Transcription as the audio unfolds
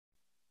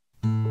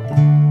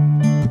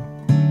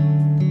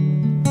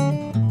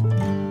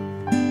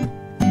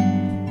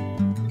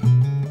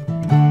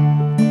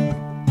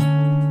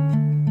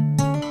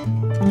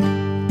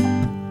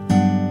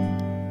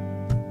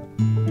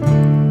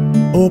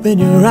Open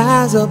your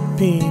eyes up,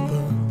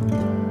 people,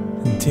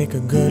 and take a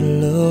good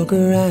look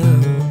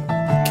around.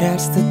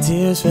 Catch the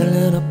tears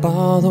filling up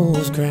all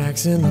those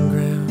cracks in the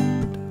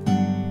ground.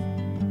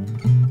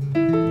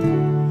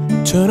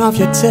 Turn off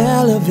your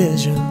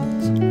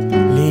televisions,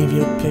 leave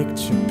your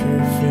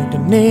picture-perfect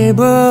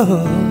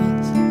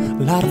neighborhoods.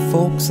 A lot of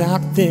folks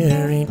out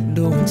there ain't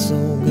doing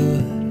so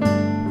good.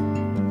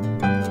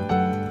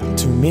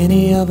 Too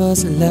many of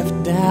us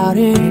left out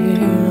here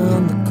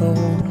in the cold.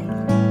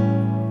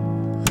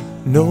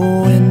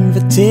 No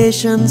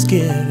invitations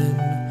given,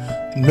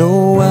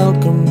 no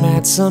welcome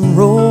mats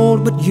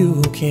unrolled, but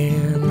you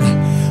can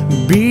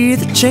be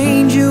the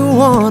change you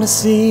want to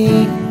see,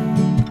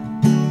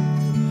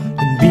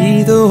 and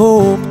be the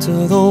hope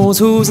to those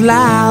whose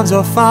lives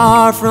are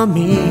far from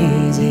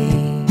easy.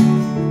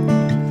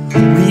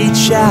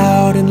 Reach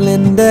out and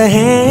lend a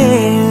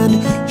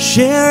hand,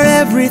 share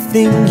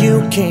everything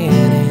you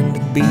can,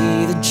 and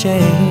be the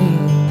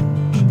change,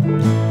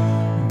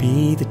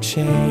 be the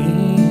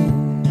change.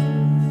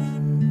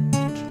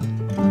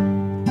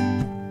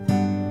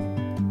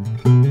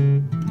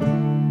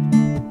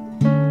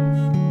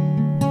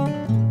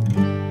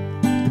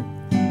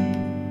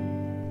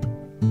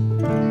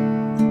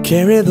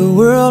 Carry the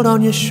world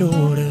on your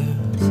shoulders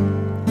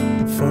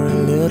for a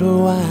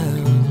little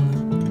while.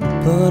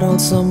 Put on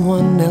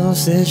someone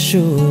else's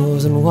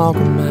shoes and walk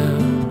them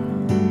out.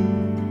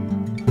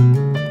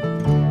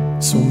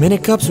 So many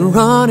cups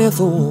runneth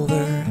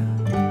over,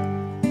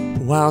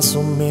 while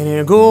so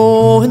many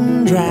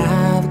going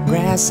dry. The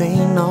grass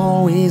ain't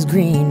always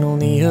green on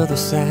the other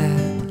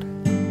side,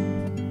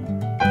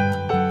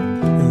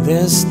 and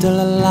there's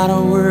still a lot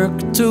of work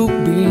to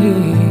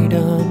be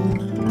done.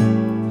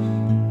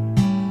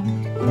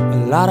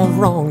 A lot of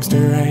wrongs to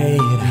right,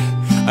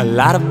 a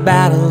lot of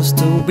battles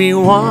to be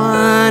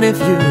won. If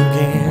you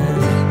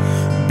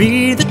can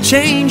be the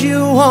change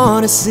you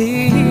want to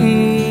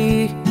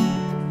see,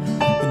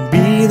 and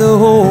be the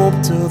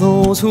hope to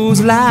those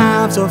whose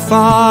lives are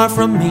far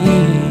from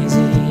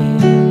easy.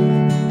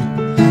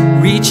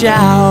 Reach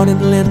out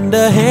and lend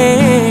a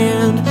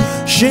hand,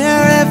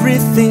 share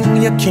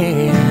everything you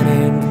can,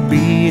 and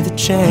be the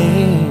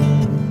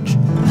change,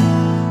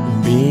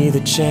 be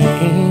the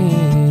change.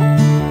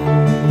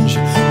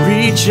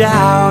 Reach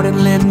out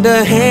and lend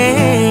a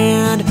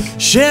hand,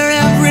 share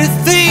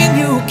everything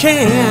you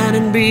can,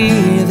 and be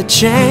the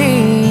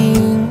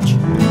change,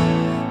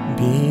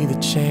 be the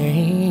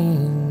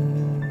change.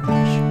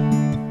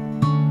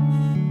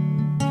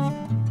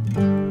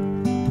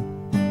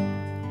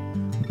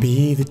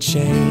 Be the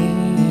change,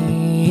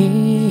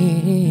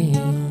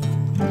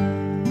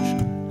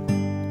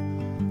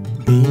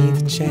 be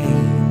the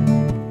change.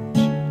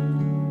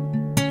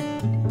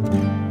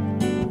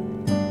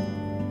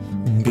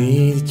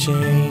 Be the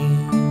change.